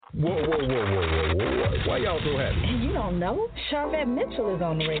Whoa. Why y'all so happy? You don't know? Charvette Mitchell is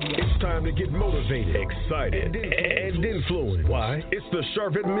on the radio. It's time to get motivated, excited, and influenced. Why? It's the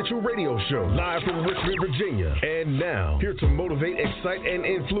Charvette Mitchell Radio Show, live from Richmond, Virginia. And now, here to motivate, excite, and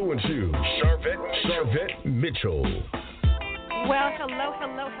influence you, Charvette Mitchell. Well,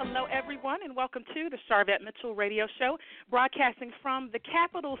 hello, everyone, and welcome to the Charvette Mitchell Radio Show, broadcasting from the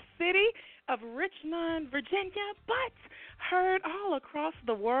capital city of Richmond, Virginia, but heard all across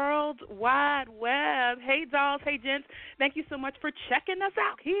the world wide web. Hey, dolls, hey, gents, thank you so much for checking us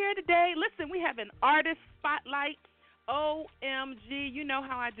out here today. Listen, we have an artist spotlight. OMG, you know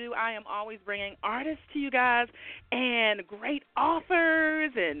how I do. I am always bringing artists to you guys and great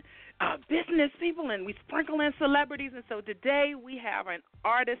authors and business people, and we sprinkle in celebrities. And so today we have an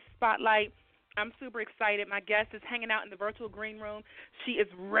artist spotlight. I'm super excited. My guest is hanging out in the virtual green room. She is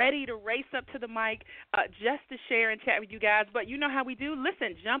ready to race up to the mic just to share and chat with you guys. But you know how we do.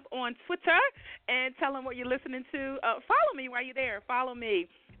 Listen, jump on Twitter and tell them what you're listening to. Follow me while you're there. Follow me,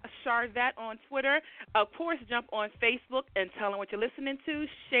 Charvette, on Twitter. Of course, jump on Facebook and tell them what you're listening to.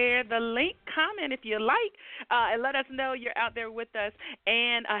 Share the link, comment if you like, and let us know you're out there with us.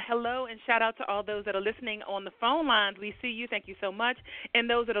 And hello and shout out to all those that are listening on the phone lines. We see you. Thank you so much. And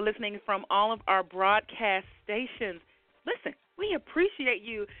those that are listening from all of our broadcast stations. Listen, we appreciate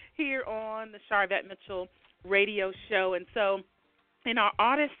you here on the Charvette Mitchell Radio Show. And so in our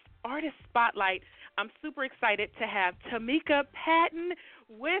artist spotlight, I'm super excited to have Tamika Patton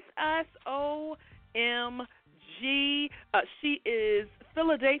with us. OMG. She is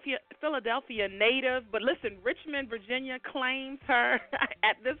Philadelphia native, but listen, Richmond, Virginia claims her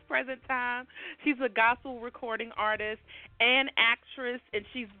at this present time. She's a gospel recording artist and actress, and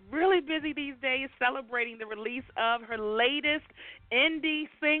she's really busy these days celebrating the release of her latest indie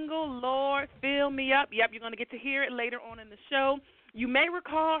single, Lord, Fill Me Up. Yep, you're going to get to hear it later on in the show. You may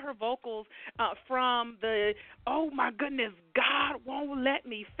recall her vocals from the "Oh My Goodness, God Won't Let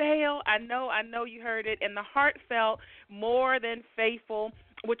Me Fail." I know you heard it. And the heartfelt "More Than Faithful,"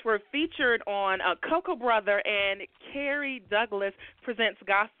 which were featured on Coco Brother and Carrie Douglas Presents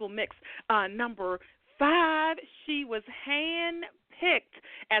Gospel Mix number 5. She was handpicked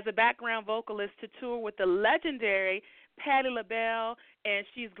as a background vocalist to tour with the legendary Patti LaBelle, and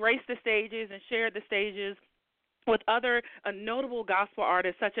she's graced the stages and shared the stages with other notable gospel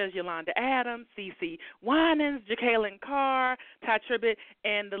artists such as Yolanda Adams, CeCe Winans, Jacqueline Carr, Ty Tribbett,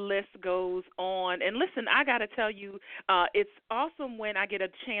 and the list goes on. And listen, I got to tell you, it's awesome when I get a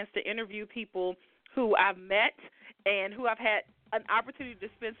chance to interview people who I've met and who I've had an opportunity to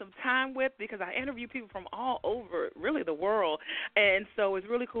spend some time with, because I interview people from all over, really, the world. And so it's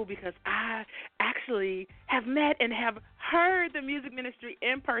really cool because I actually have met and have heard the music ministry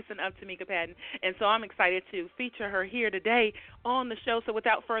in person of Tamika Patton. And so I'm excited to feature her here today on the show. So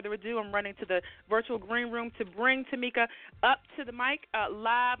without further ado, I'm running to the virtual green room to bring Tamika up to the mic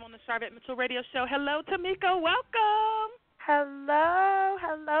live on the Charvette Mitchell Radio Show. Hello, Tamika. Welcome. Hello.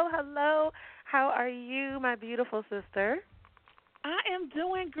 How are you, my beautiful sister? I am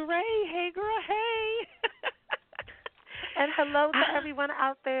doing great. Hey, girl, hey. And hello to everyone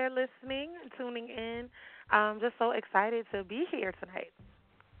out there listening and tuning in. I'm just so excited to be here tonight.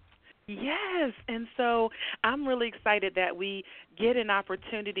 Yes, and so I'm really excited that we get an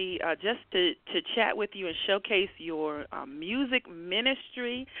opportunity just to chat with you and showcase your music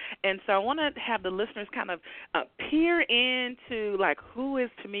ministry. And so I want to have the listeners kind of peer into, like, who is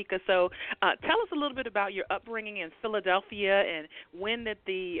Tamika? So tell us a little bit about your upbringing in Philadelphia and when did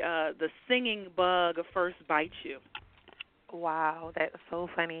the singing bug first bite you? Wow, that's so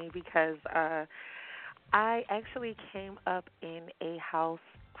funny because I actually came up in a house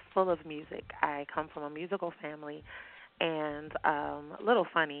full of music. I come from a musical family, and a little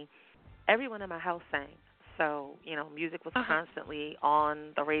funny, everyone in my house sang. So, music was constantly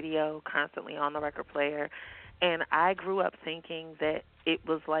on the radio, constantly on the record player, and I grew up thinking that it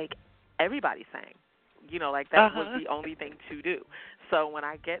was like everybody sang. Like that was the only thing to do. So when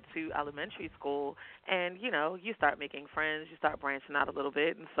I get to elementary school and, you start making friends, you start branching out a little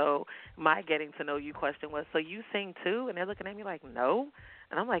bit. And so my getting to know you question was, so you sing too? And they're looking at me like, no.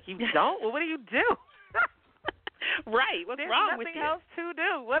 And I'm like, you don't? Well, what do you do? Right. What's wrong with you? There's nothing else to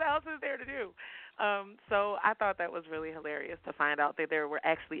do. What else is there to do? So I thought that was really hilarious to find out that there were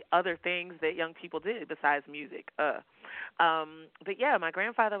actually other things that young people did besides music. But, yeah, my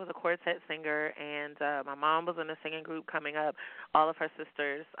grandfather was a quartet singer, and my mom was in a singing group coming up. All of her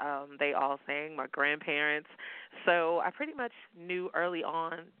sisters, they all sang, my grandparents. So I pretty much knew early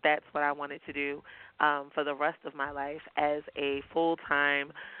on that's what I wanted to do for the rest of my life as a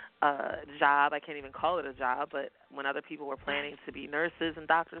full-time job. I can't even call it a job, but when other people were planning to be nurses and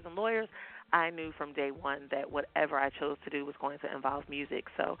doctors and lawyers, I knew from day one that whatever I chose to do was going to involve music.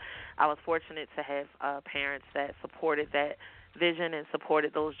 So I was fortunate to have parents that supported that vision and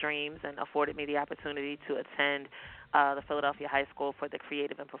supported those dreams and afforded me the opportunity to attend the Philadelphia High School for the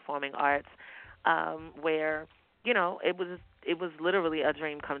Creative and Performing Arts, where, you know, it was literally a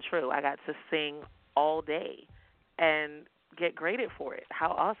dream come true. I got to sing all day and get graded for it. How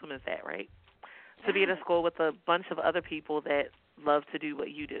awesome is that, right? To be at a school with a bunch of other people that love to do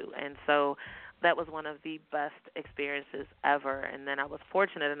what you do. And so that was one of the best experiences ever. And then I was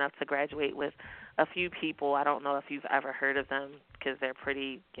fortunate enough to graduate with a few people. I don't know if you've ever heard of them because they're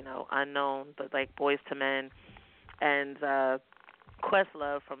pretty, you know, unknown, but like Boys to Men and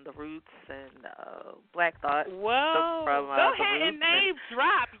Questlove from The Roots and Black Thought. Whoa, from, go ahead and name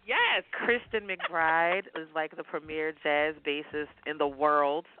drop, yes. Kristen McBride is like the premier jazz bassist in the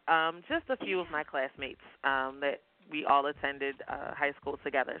world. Just a few of my classmates that we all attended high school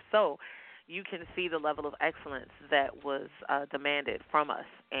together. So you can see the level of excellence that was demanded from us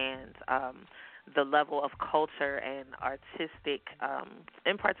and the level of culture and artistic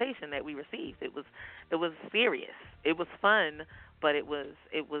impartation that we received. It was serious. It was fun, but it was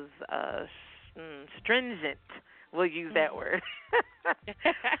stringent. We'll use that word.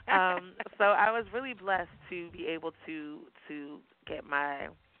 So I was really blessed to be able to get my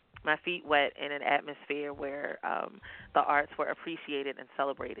feet wet in an atmosphere where the arts were appreciated and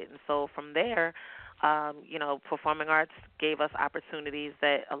celebrated. And so from there, you know, performing arts gave us opportunities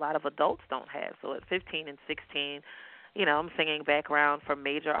that a lot of adults don't have. So at 15 and 16, you know, I'm singing background for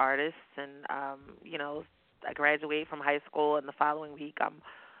major artists, and, you know, I graduate from high school, and the following week I'm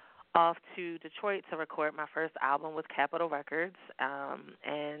off to Detroit to record my first album with Capitol Records,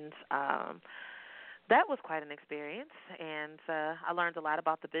 and that was quite an experience, and I learned a lot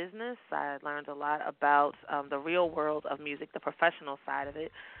about the business. I learned a lot about the real world of music, the professional side of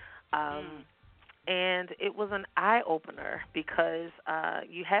it, and it was an eye-opener because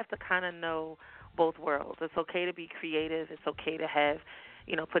you have to kind of know both worlds. It's okay to be creative. It's okay to have,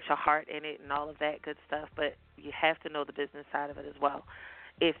 you know, put your heart in it and all of that good stuff, but you have to know the business side of it as well.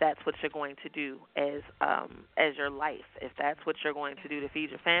 If that's what you're going to do as your life, if that's what you're going to do to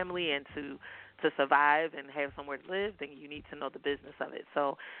feed your family and to survive and have somewhere to live, then you need to know the business of it.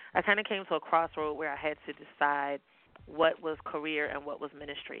 So I kind of came to a crossroad where I had to decide what was career and what was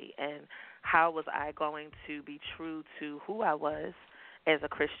ministry, and how was I going to be true to who I was as a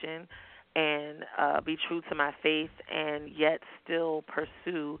Christian and be true to my faith and yet still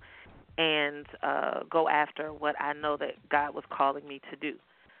pursue and go after what I know that God was calling me to do,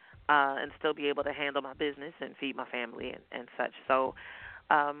 and still be able to handle my business and feed my family and such. So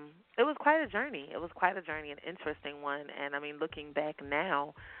it was quite a journey. It was quite a journey, an interesting one. And, I mean, looking back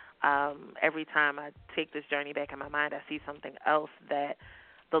now, every time I take this journey back in my mind, I see something else that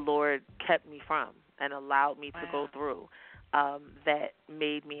the Lord kept me from and allowed me to go through that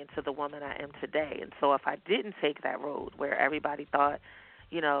made me into the woman I am today. And so if I didn't take that road where everybody thought,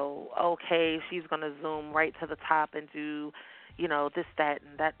 you know, okay, she's going to zoom right to the top and do, you know, this, that,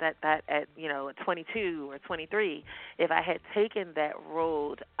 and that at, you know, at 22 or 23, if I had taken that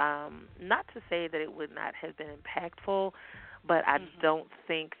road, not to say that it would not have been impactful, but I don't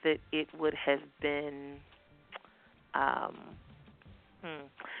think that it would have been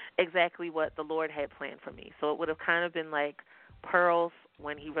exactly what the Lord had planned for me. So it would have kind of been like pearls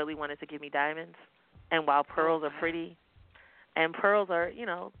when he really wanted to give me diamonds. And while pearls are pretty, and pearls are, you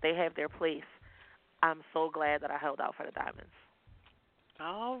know, they have their place, I'm so glad that I held out for the diamonds.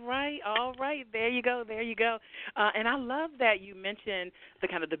 All right. There you go. And I love that you mentioned the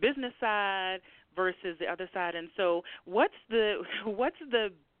kind of the business side versus the other side. And so what's the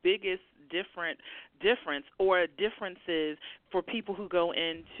biggest difference or differences for people who go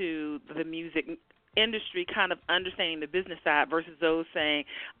into the music industry kind of understanding the business side versus those saying,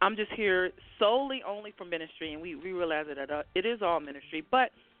 I'm just here solely only for ministry, and we realize that it is all ministry,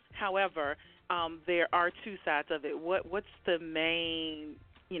 but however, there are two sides of it. What's the main,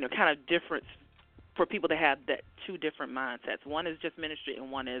 you know, kind of difference for people to have that two different mindsets? One is just ministry,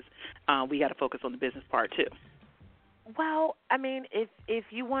 and one is we got to focus on the business part too. Well, I mean, if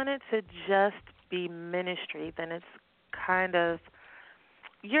you wanted to just be ministry, then it's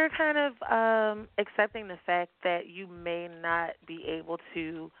you're kind of accepting the fact that you may not be able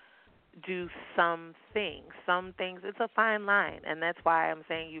to do some things. Some things, it's a fine line, and that's why I'm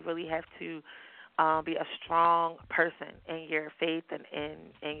saying you really have to be a strong person in your faith and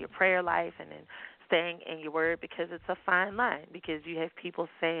in your prayer life and in staying in your word, because it's a fine line, because you have people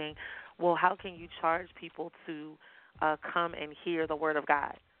saying, well, how can you charge people to come and hear the word of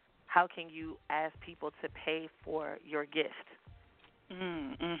God? how can you ask people to pay for your gift?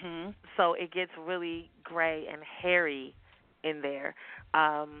 Mm-hmm. So it gets really gray and hairy in there.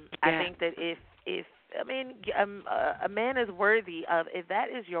 I think that if I mean a man is worthy of, if that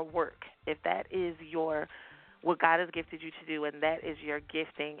is your work, if that is your what God has gifted you to do, and that is your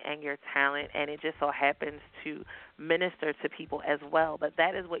gifting and your talent, and it just so happens to minister to people as well, but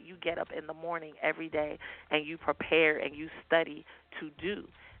that is what you get up in the morning every day and you prepare and you study to do,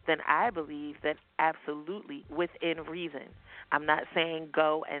 then I believe that absolutely within reason. I'm not saying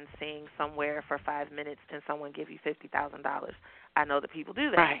go and sing somewhere for 5 minutes and someone give you $50,000. I know that people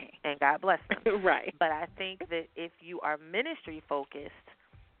do that, right, and God bless them. right. But I think that if you are ministry focused,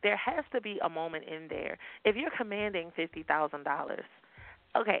 there has to be a moment in there. If you're commanding $50,000,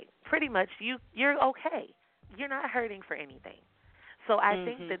 okay, pretty much you're okay. You're not hurting for anything. So I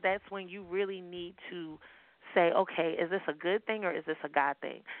think that that's when you really need to say, okay, is this a good thing or is this a God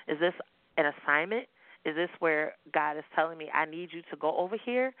thing? Is this an assignment? Is this where God is telling me I need you to go over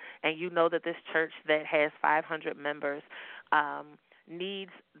here, and you know that this church that has 500 members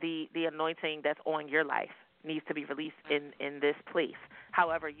needs the anointing that's on your life, needs to be released in this place.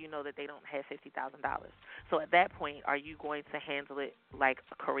 However, you know that they don't have $50,000. So at that point, are you going to handle it like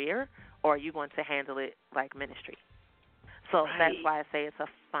a career, or are you going to handle it like ministry? So that's why I say it's a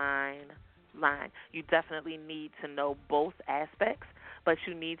fine line. You definitely need to know both aspects, but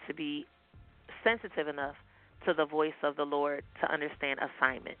you need to be sensitive enough to the voice of the Lord to understand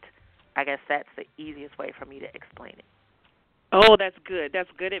assignment. I guess that's the easiest way for me to explain it. Oh, that's good. That's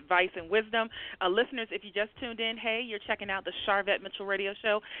good advice and wisdom. Listeners, if you just tuned in, hey, you're checking out the Charvette Mitchell Radio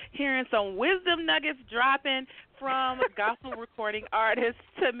Show, hearing some wisdom nuggets dropping from gospel recording artist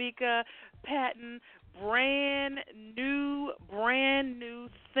Tamika Patton. Brand new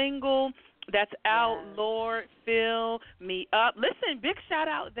single that's out, yes. Lord, Fill Me Up. Listen, big shout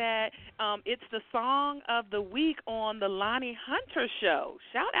out that it's the song of the week on the Lonnie Hunter Show.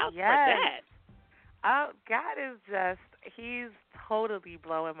 Shout out yes. for that. God is just, he's totally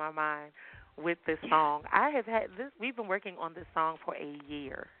blowing my mind with this song. We've been working on this song for a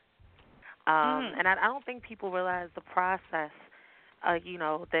year. And I don't think people realize the process,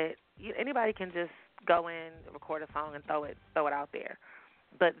 that anybody can just go in, record a song, and throw it out there.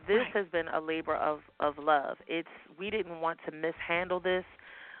 But this has been a labor of love. We didn't want to mishandle this.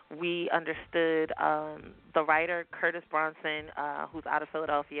 We understood the writer, Curtis Bronson, who's out of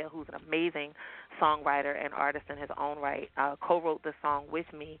Philadelphia, who's an amazing songwriter and artist in his own right, co-wrote this song with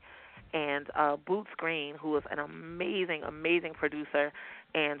me. And Boots Green, who is an amazing, amazing producer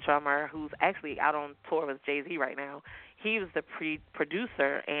and drummer, who's actually out on tour with Jay-Z right now. He was the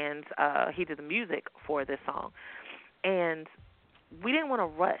producer, and he did the music for this song. And we didn't want to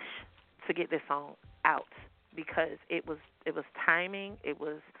rush to get this song out because it was timing, it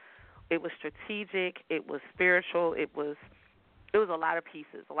was strategic, it was spiritual, it was a lot of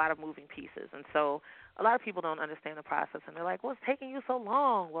pieces, a lot of moving pieces. And so a lot of people don't understand the process, and they're like, well, it's taking you so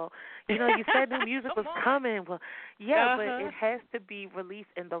long. Well, you said new music was coming. Well, yeah, but it has to be released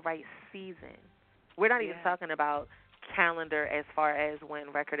in the right season. We're not even talking about calendar as far as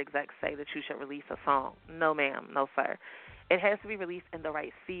when record execs say that you should release a song. No, ma'am. No, sir. It has to be released in the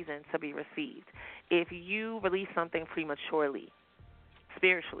right season to be received. If you release something prematurely,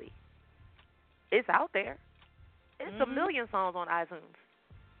 spiritually, it's out there. It's a million songs on iTunes.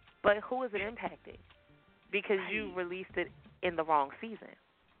 But who is it impacting? Because you released it in the wrong season.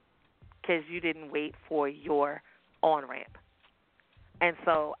 Because you didn't wait for your on-ramp. And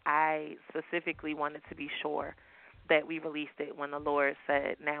so I specifically wanted to be sure that we released it when the Lord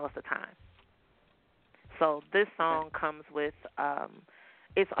said, now is the time. So this song comes with,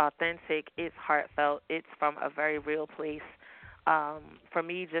 it's authentic, it's heartfelt, it's from a very real place. For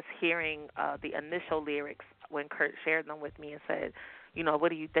me, just hearing the initial lyrics when Kurt shared them with me and said, what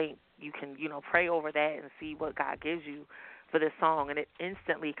do you think? You can, pray over that and see what God gives you for this song. And it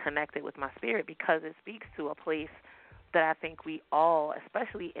instantly connected with my spirit because it speaks to a place that I think we all,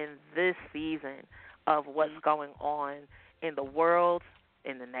 especially in this season of what's going on in the world,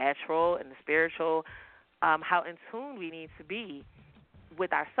 in the natural, in the spiritual, how in tune we need to be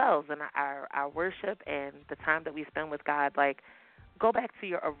with ourselves and our worship and the time that we spend with God. Like, go back to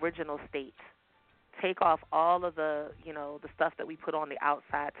your original state. Take off all of the, the stuff that we put on the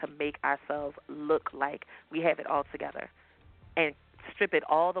outside to make ourselves look like we have it all together, and strip it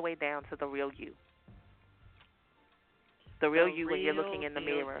all the way down to the real you. The real you when you're looking in the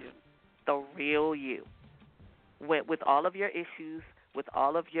mirror. The real you. With all of your issues, with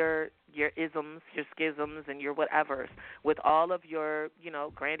all of your isms, your schisms, and your whatevers, with all of your,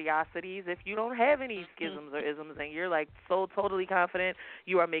 grandiosities. If you don't have any schisms or isms and you're like so totally confident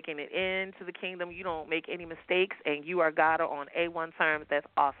you are making it into the kingdom, you don't make any mistakes, and you are God on A1 terms, that's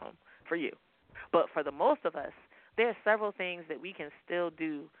awesome for you. But for the most of us, there are several things that we can still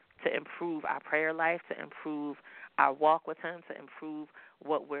do to improve our prayer life, to improve our walk with Him, to improve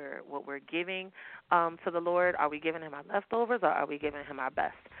what we're giving to the Lord. Are we giving Him our leftovers, or are we giving Him our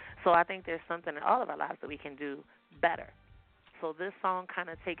best? So I think there's something in all of our lives that we can do better. So this song kind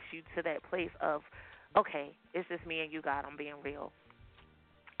of takes you to that place of, okay, it's just me and you, God. I'm being real.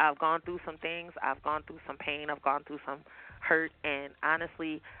 I've gone through some things. I've gone through some pain. I've gone through some hurt. And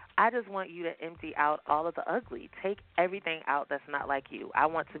honestly, I just want you to empty out all of the ugly. Take everything out that's not like you. I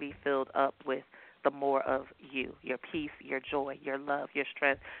want to be filled up with the more of you, your peace, your joy, your love, your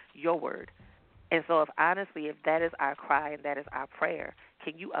strength, your word. And so if that is our cry and that is our prayer,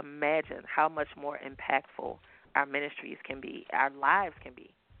 can you imagine how much more impactful our ministries can be, our lives can be?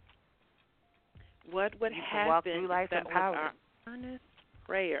 What would happen walk through life if that was our earnest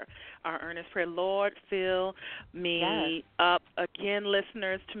prayer? Our earnest prayer, Lord, fill me up. Again,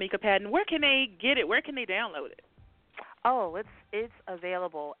 listeners, Tamika Patton, where can they get it? Where can they download it? Oh, it's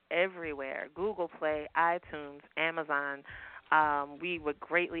available everywhere. Google Play, iTunes, Amazon. We would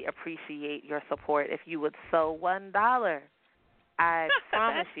greatly appreciate your support if you would sow $1. I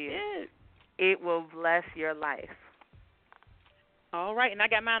promise you, it will bless your life. All right, and I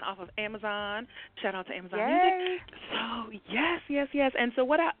got mine off of Amazon. Shout out to Amazon Yay. Music. So, yes. And so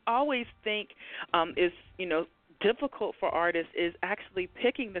what I always think is, difficult for artists is actually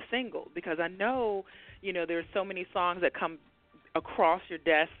picking the single, because I know, there's so many songs that come across your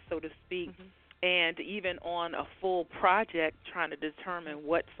desk, so to speak, and even on a full project trying to determine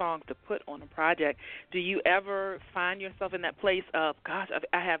what songs to put on a project. Do you ever find yourself in that place of, gosh,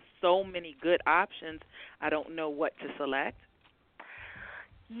 I have so many good options, I don't know what to select?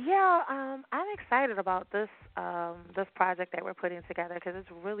 Yeah, I'm excited about this project that we're putting together, because it's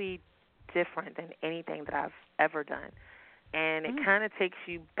really different than anything that I've ever done. And it kind of takes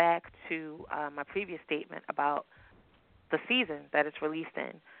you back to my previous statement about the season that it's released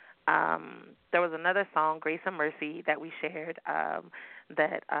in. There was another song, Grace and Mercy, that we shared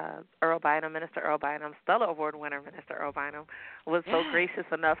that Minister Earl Bynum, Stellar Award winner Minister Earl Bynum, was so gracious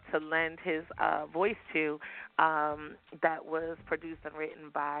enough to lend his voice to, that was produced and written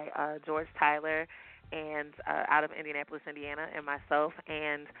by George Tyler and out of Indianapolis, Indiana, and myself.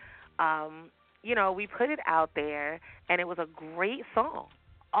 And, we put it out there, and it was a great song,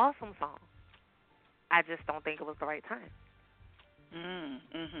 awesome song. I just don't think it was the right time.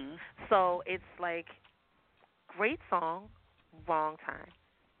 So it's like, great song, wrong time.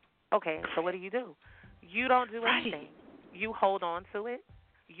 Okay, so what do? You don't do anything. You hold on to it.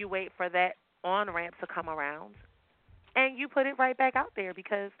 You wait for that on-ramp to come around, and you put it right back out there,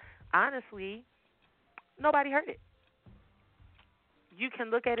 because, honestly, nobody heard it. You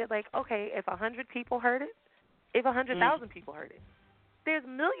can look at it like, okay, if 100 people heard it, if 100,000 people heard it, there's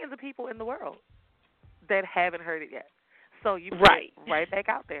millions of people in the world that haven't heard it yet. So you put it right back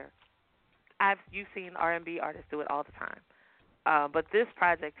out there. You've seen R&B artists do it all the time. But this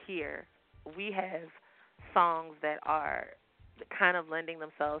project here, we have songs that are kind of lending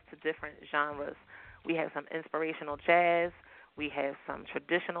themselves to different genres. We have some inspirational jazz. We have some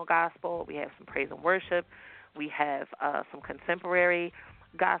traditional gospel. We have some praise and worship. We have some contemporary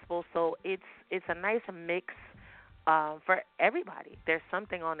gospel. So it's a nice mix for everybody. There's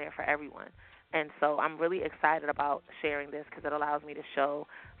something on there for everyone. And so I'm really excited about sharing this, because it allows me to show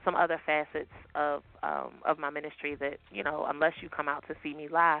some other facets of my ministry that, unless you come out to see me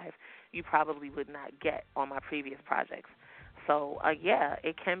live, you probably would not get on my previous projects. So,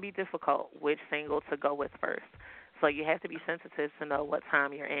 it can be difficult which single to go with first. So you have to be sensitive to know what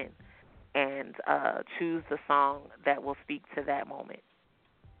time you're in and choose the song that will speak to that moment.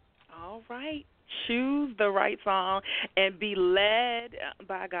 All right. Choose the right song and be led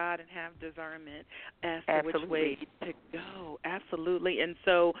by God and have discernment as to which way to go. Absolutely. And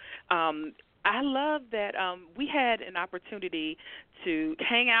so I love that we had an opportunity to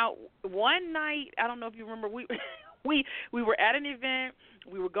hang out one night. I don't know if you remember, we were at an event.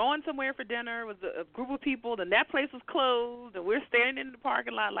 We were going somewhere for dinner. It was a group of people, and that place was closed, and we're standing in the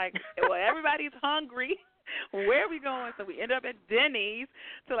parking lot like, well, everybody's hungry. Where are we going? So we ended up at Denny's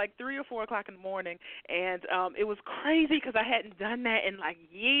till like 3 or 4 o'clock in the morning, and it was crazy because I hadn't done that in like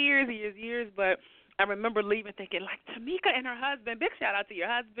years, but I remember leaving thinking, like, Tamika and her husband, big shout out to your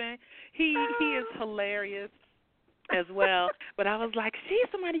husband. He is hilarious. as well. But I was like, she's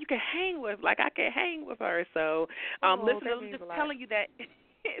somebody you can hang with. Like, I can hang with her. So, listen, I'm just telling you that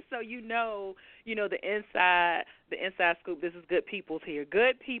so the inside scoop. This is good people's here.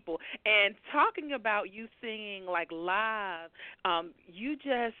 Good people. And talking about you singing, like, live, you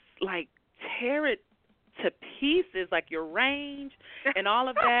just, like, tear it to pieces, like your range and all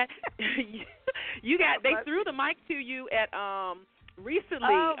of that. They threw the mic to you at recently.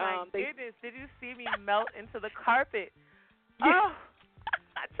 Oh my goodness! Did you see me melt into the carpet? Yeah. Oh,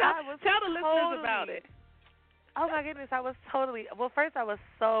 tell the listeners about it. Oh my goodness! First I was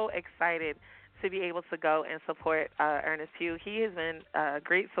so excited to be able to go and support Ernest Pugh. He has been a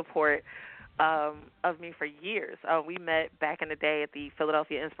great support of me for years. We met back in the day at the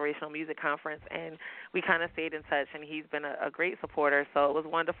Philadelphia Inspirational Music Conference, and we kind of stayed in touch, and he's been a great supporter, so it was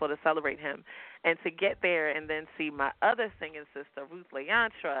wonderful to celebrate him. And to get there and then see my other singing sister, Ruth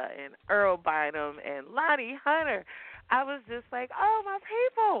Leontra, and Earl Bynum, and Lonnie Hunter, I was just like, oh, my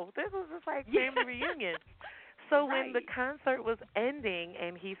people. This was just like family reunion. So when the concert was ending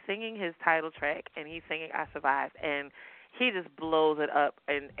and he's singing his title track and he's singing I Survived, and he just blows it up,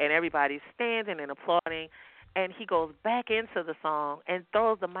 and everybody's standing and applauding, and he goes back into the song and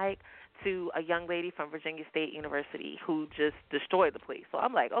throws the mic to a young lady from Virginia State University who just destroyed the place. So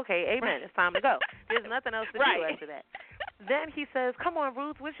I'm like, okay, amen, it's time to go. There's nothing else to do after that. Then he says, come on,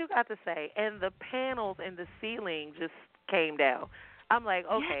 Ruth, what you got to say? And the panels and the ceiling just came down. I'm like,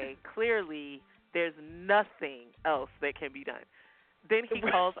 okay, clearly there's nothing else that can be done. Then he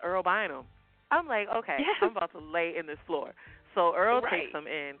calls Earl Bynum. I'm like, okay, I'm about to lay in this floor. So Earl takes him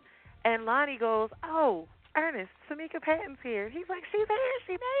in, and Lonnie goes, oh, Ernest, Tamika Patton's here. He's like, she's here.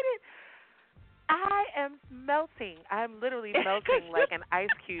 She made it. I am melting. I'm literally melting like an ice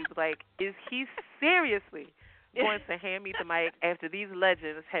cube. Like, is he seriously going to hand me the mic after these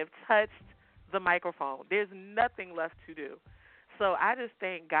legends have touched the microphone? There's nothing left to do. So I just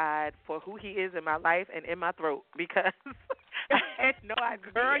thank God for who he is in my life and in my throat, because I had no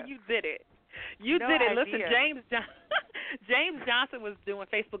idea. Girl, you did it. You did it. Listen, James Johnson was doing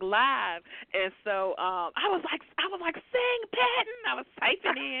Facebook Live, and so I was like, sing, Patton. I was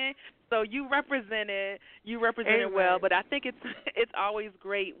typing in. So you represented well, but I think it's always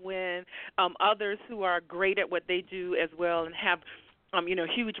great when others who are great at what they do as well and have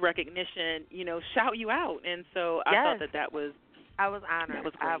huge recognition, shout you out. And so I thought that was. I was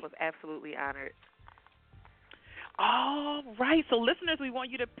honored. I was absolutely honored. All right. So, listeners, we want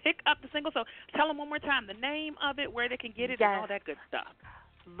you to pick up the single. So, tell them one more time the name of it, where they can get it, and all that good stuff.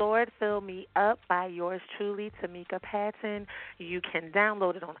 Lord Fill Me Up by yours truly, Tamika Patton. You can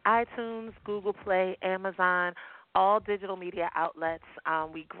download it on iTunes, Google Play, Amazon, all digital media outlets.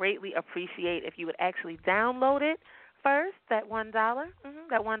 We greatly appreciate if you would actually download it first, that $1,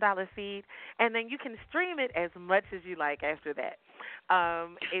 that $1 seed, and then you can stream it as much as you like after that.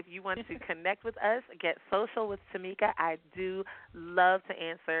 If you want to connect with us, get social with Tamika. I do love to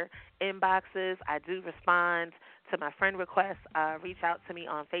answer inboxes. I do respond to my friend requests. Reach out to me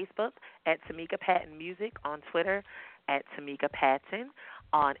on Facebook at Tamika Patton Music, on Twitter at Tamika Patton,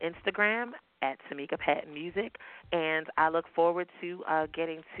 on Instagram at Tamika Patton Music, and I look forward to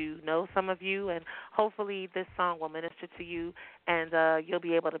getting to know some of you, and hopefully this song will minister to you, and you'll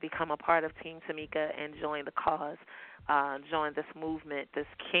be able to become a part of Team Tamika and join the cause, join this movement, this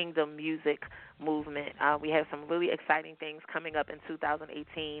kingdom music movement. We have some really exciting things coming up in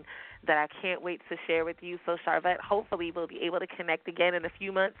 2018 that I can't wait to share with you. So, Charvette, hopefully we'll be able to connect again in a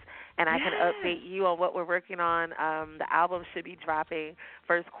few months, and I can update you on what we're working on. The album should be dropping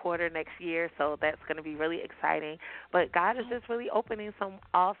first quarter next year, so that's going to be really exciting. But God is just really opening some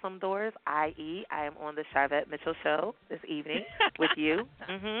awesome doors, i.e., I am on the Charvette Mitchell Show this evening with you.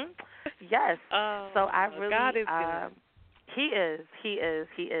 Yes. So I really... God is good. He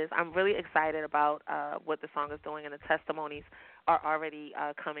is. I'm really excited about what the song is doing, and the testimonies are already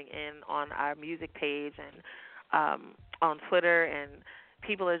coming in on our music page and on Twitter, and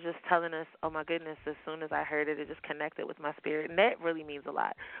people are just telling us, oh, my goodness, as soon as I heard it, it just connected with my spirit, and that really means a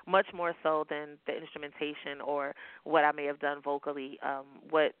lot, much more so than the instrumentation or what I may have done vocally.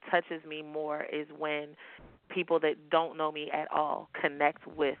 What touches me more is when people that don't know me at all connect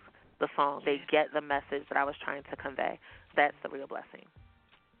with the song. They get the message that I was trying to convey. That's the real blessing.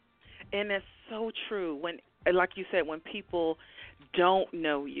 And that's so true. When, like you said, when people don't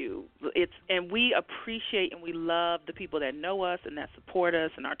know you, and we appreciate and we love the people that know us and that support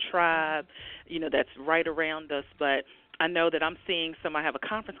us and our tribe, that's right around us. But I know that I'm seeing I have a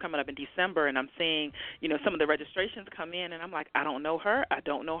conference coming up in December, and I'm seeing, some of the registrations come in, and I'm like, I don't know her.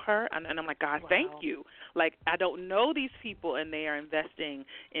 And I'm like, God, thank you. Like, I don't know these people, and they are investing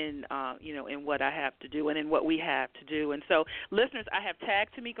in, in what I have to do and in what we have to do. And so, listeners, I have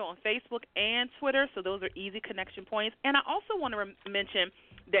tagged Tamika on Facebook and Twitter, so those are easy connection points. And I also want to mention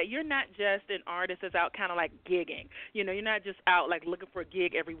that you're not just an artist that's out kind of like gigging. You're not just out like looking for a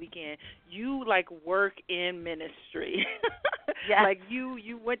gig every weekend. You like work in ministry. Yes. Like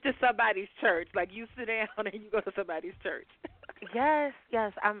you went to somebody's church. Like you sit down and you go to somebody's church. Yes.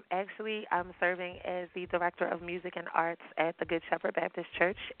 I'm serving as the Director of Music and Arts at the Good Shepherd Baptist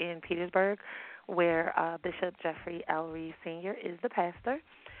Church in Petersburg, where Bishop Jeffrey L. Reed Sr. is the pastor.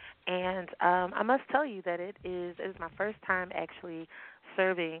 And I must tell you that it is my first time actually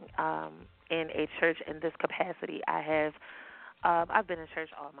serving in a church in this capacity. I've been in church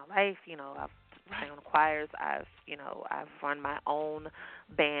all my life. I've sang on choirs. I've run my own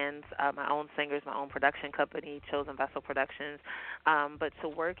bands, my own singers, my own production company, Chosen Vessel Productions. But to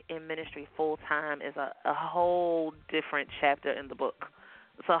work in ministry full time is a whole different chapter in the book.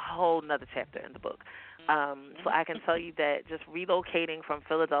 It's a whole nother chapter in the book. So I can tell you that just relocating from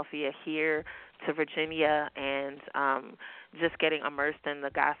Philadelphia here to Virginia and just getting immersed in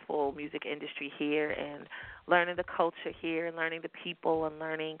the gospel music industry here and learning the culture here and learning the people and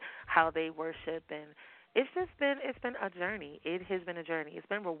learning how they worship, and it's been a journey. It has been a journey. It's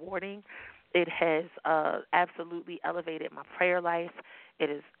been rewarding. It has absolutely elevated my prayer life. It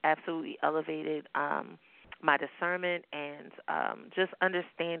has absolutely elevated my discernment and just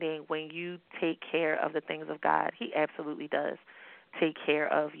understanding when you take care of the things of God, He absolutely does take care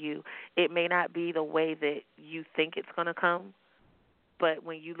of you. It may not be the way that you think it's going to come, but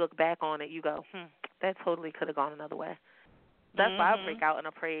when you look back on it, you go, that totally could have gone another way. That's why I'll break out in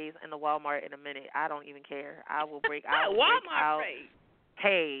a praise in the Walmart in a minute. I don't even care. I will break out. Praise.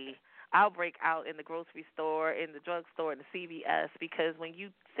 Hey, I'll break out in the grocery store, in the drugstore, in the CVS, because when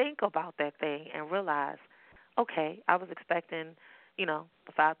you think about that thing and realize, okay, I was expecting,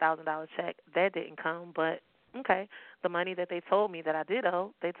 the $5,000 check. That didn't come, but okay, the money that they told me that I did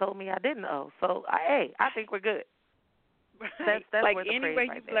owe, they told me I didn't owe. So, I think we're good. Right. That's like worth the any praise way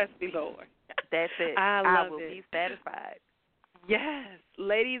right you there. bless me, Lord. That's it. I will it. be satisfied. Yes,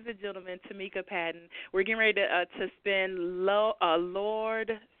 ladies and gentlemen, Tamika Patton. We're getting ready to spin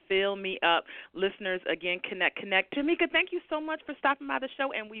Lord Fill Me Up. Listeners, again, connect. Tamika, thank you so much for stopping by the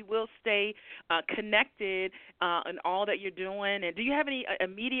show, and we will stay connected in all that you're doing. And do you have any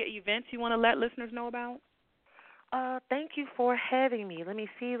immediate events you want to let listeners know about? Thank you for having me. Let me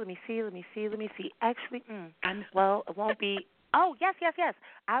see. Actually, well, it won't be. Oh, yes.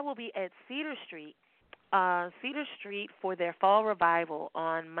 I will be at Cedar Street for their fall revival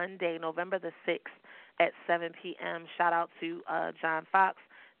on Monday, November the 6th at 7 p.m. Shout out to John Fox.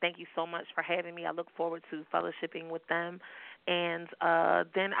 Thank you so much for having me. I look forward to fellowshipping with them. And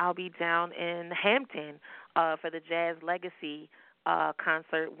then I'll be down in Hampton for the Jazz Legacy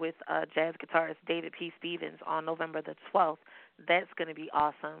concert with jazz guitarist David P. Stevens on November the 12th. That's going to be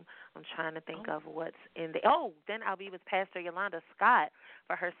awesome. I'm trying to think of what's in there. Oh, then I'll be with Pastor Yolanda Scott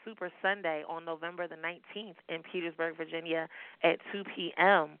for her Super Sunday on November the 19th in Petersburg, Virginia at 2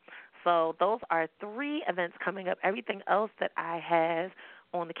 p.m. So those are 3 events coming up. Everything else that I have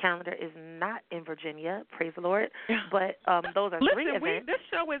on the calendar is not in Virginia, praise the Lord. But those are 3 events. This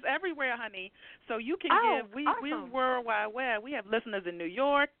show is everywhere, honey. So you can give. We World Wide Web. We have listeners in New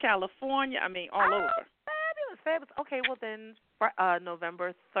York, California. All over. Fabulous. Okay, well then, for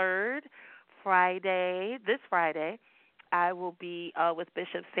November 3rd, this Friday, I will be with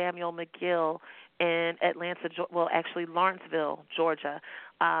Bishop Samuel McGill in Lawrenceville, Georgia,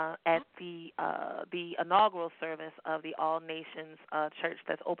 at the inaugural service of the All Nations Church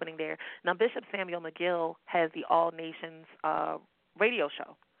that's opening there. Now, Bishop Samuel McGill has the All Nations radio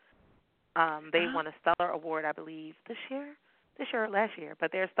show. They won a Stellar Award, I believe, this year or last year,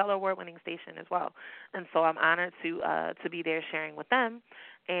 but they're a Stellar Award-winning station as well. And so I'm honored to be there sharing with them.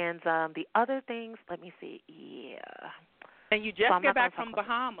 And the other things, let me see. Yeah. And you just got back from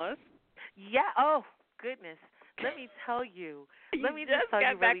Bahamas. Yeah. Oh, goodness. Let me tell you. Let me just tell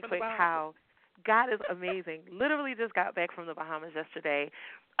you really quick how God is amazing. Literally just got back from the Bahamas yesterday.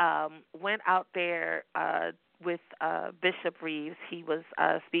 Went out there with Bishop Reeves. He was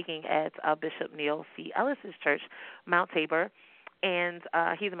speaking at Bishop Neil C. Ellis's church, Mount Tabor. And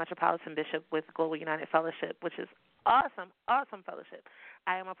he's a Metropolitan Bishop with Global United Fellowship, which is awesome fellowship.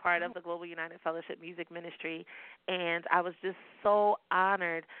 I am a part of the Global United Fellowship Music Ministry, and I was just so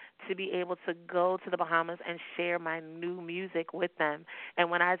honored to be able to go to the Bahamas and share my new music with them. And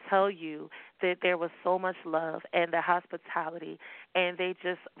when I tell you that there was so much love and the hospitality, and they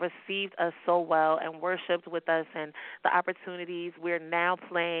just received us so well and worshiped with us, and the opportunities, we're now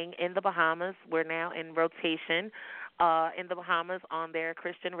playing in the Bahamas. We're now in rotation in the Bahamas on their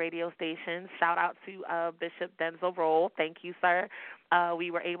Christian radio station. Shout out to Bishop Denzel Roll. Thank you, sir.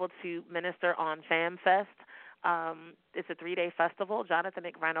 We were able to minister on Jam Fest. It's a 3-day festival. Jonathan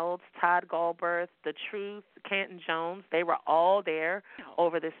McReynolds, Todd Galbraith, The Truth, Canton Jones, they were all there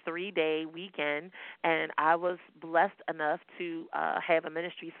over this 3-day weekend, and I was blessed enough to have a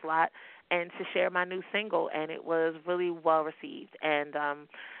ministry slot and to share my new single, and it was really well received. And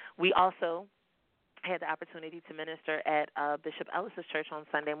we also had the opportunity to minister at Bishop Ellis's church on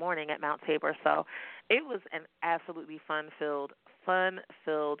Sunday morning at Mount Tabor. So it was an absolutely fun-filled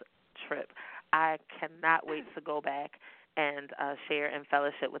trip. I cannot wait to go back and share and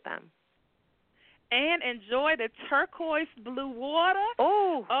fellowship with them. And enjoy the turquoise blue water.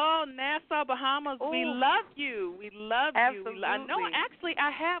 Oh, Nassau, Bahamas. Ooh. We love you. We love Absolutely. you. I know. Actually, I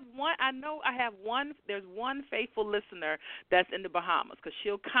have one. I know I have one. There's one faithful listener that's in the Bahamas because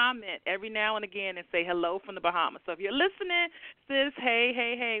she'll comment every now and again and say hello from the Bahamas. So if you're listening, sis,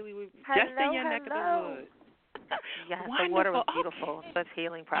 hey, we were just in your neck of the woods. Yes, the water was beautiful. Okay. Such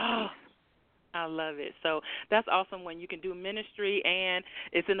healing properties. I love it. So that's awesome when you can do ministry and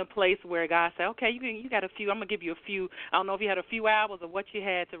it's in a place where God said, okay, you got a few. I'm gonna give you a few. I don't know if you had a few hours or what you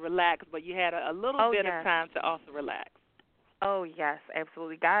had to relax, but you had a little bit of time to also relax. Oh yes,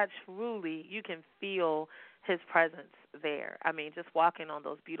 absolutely. God truly, you can feel His presence there. I mean, just walking on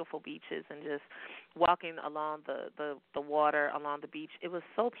those beautiful beaches and just walking along the water along the beach, it was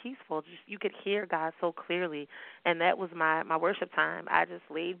so peaceful. Just you could hear God so clearly, and that was my worship time. I just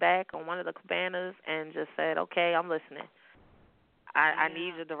laid back on one of the cabanas and just said, okay, I'm listening. I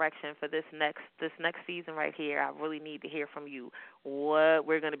need your direction for this next season right here. I really need to hear from you what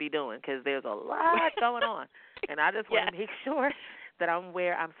we're going to be doing because there's a lot going on, and I just want to make sure that I'm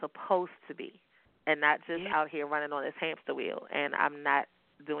where I'm supposed to be and not just out here running on this hamster wheel, and I'm not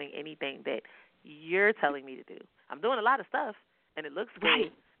doing anything that you're telling me to do. I'm doing a lot of stuff, and it looks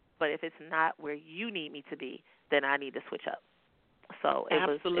great, but if it's not where you need me to be, then I need to switch up. So it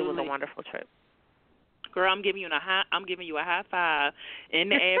was a wonderful trip. Girl, I'm giving you a high five in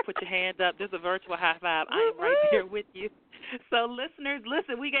the air. Put your hands up. This is a virtual high five. I am right there with you. So, listeners,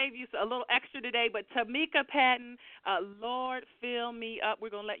 listen, we gave you a little extra today, but Tamika Patton, Lord, fill me up. We're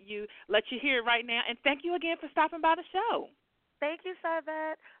going to let you hear it right now. And thank you again for stopping by the show. Thank you,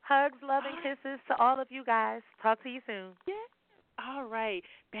 Sarvette. Hugs, love, and kisses to all of you guys. Talk to you soon. Yeah. All right.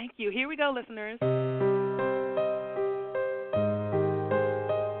 Thank you. Here we go, listeners.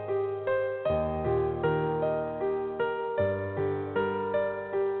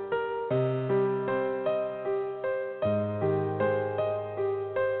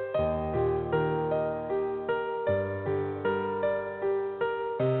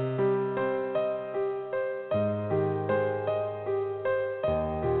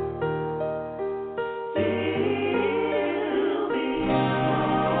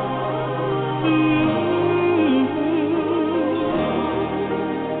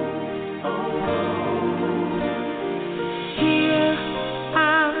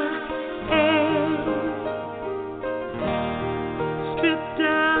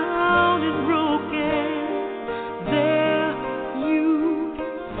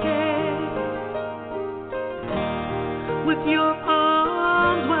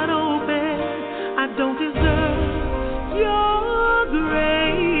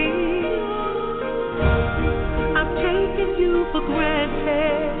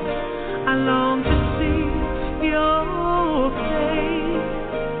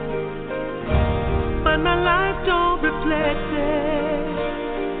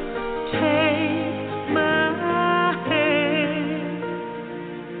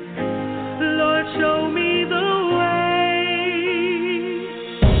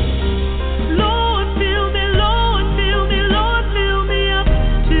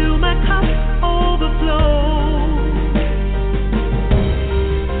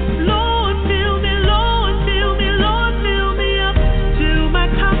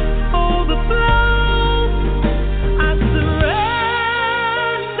 I surrender.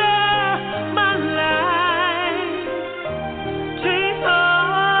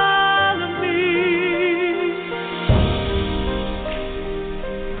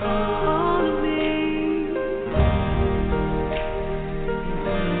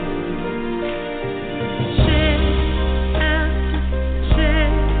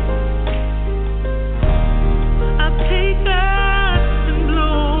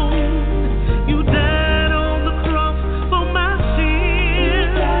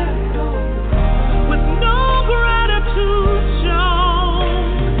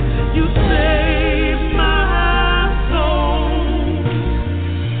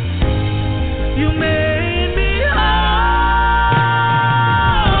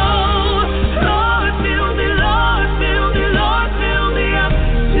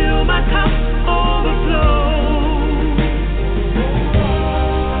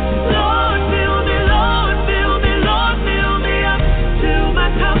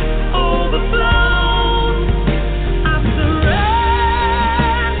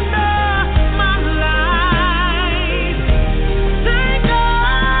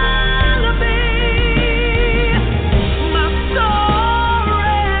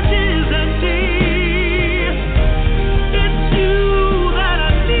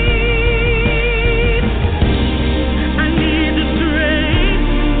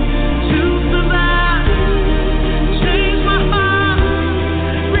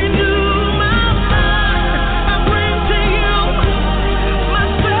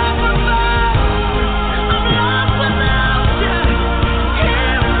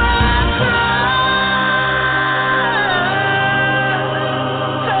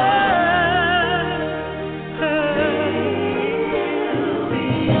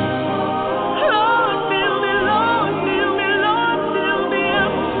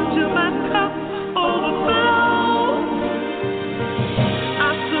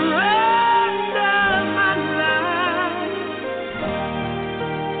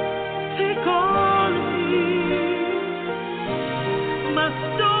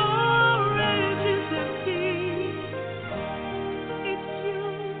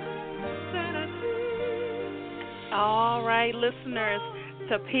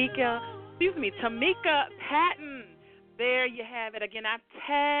 Tamika Patton. There you have it. Again, I've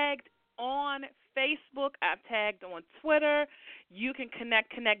tagged on Facebook. I've tagged on Twitter. You can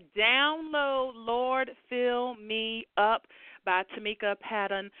connect, download Lord Fill Me Up by Tamika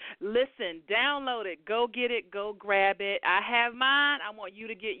Patton. Listen, download it. Go get it. Go grab it. I have mine. I want you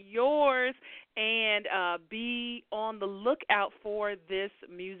to get yours and be on the lookout for this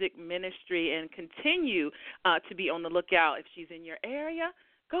music ministry and continue to be on the lookout. If she's in your area,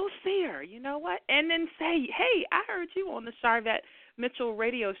 go see her, you know what? And then say, hey, I heard you on the Charvette Mitchell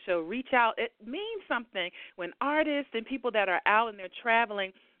radio show. Reach out. It means something when artists and people that are out and they're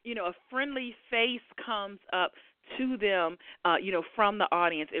traveling, you know, a friendly face comes up to them, from the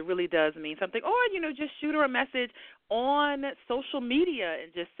audience. It really does mean something. Or, just shoot her a message on social media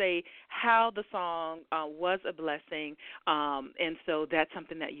and just say how the song was a blessing. And so that's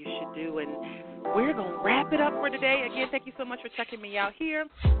something that you should do. And we're going to wrap it up for today. Again, thank you so much for checking me out here.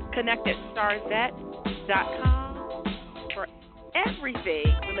 Connect at starvet.com for everything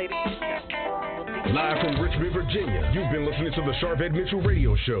related to the show. Live from Richmond, Virginia, you've been listening to the Charvette Mitchell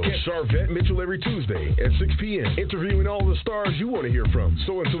Radio Show. Get Charvette Mitchell every Tuesday at 6 p.m., interviewing all the stars you want to hear from.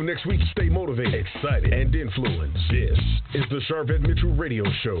 So until next week, stay motivated, excited, and influenced. This is the Charvette Mitchell Radio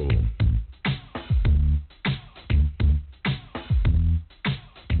Show.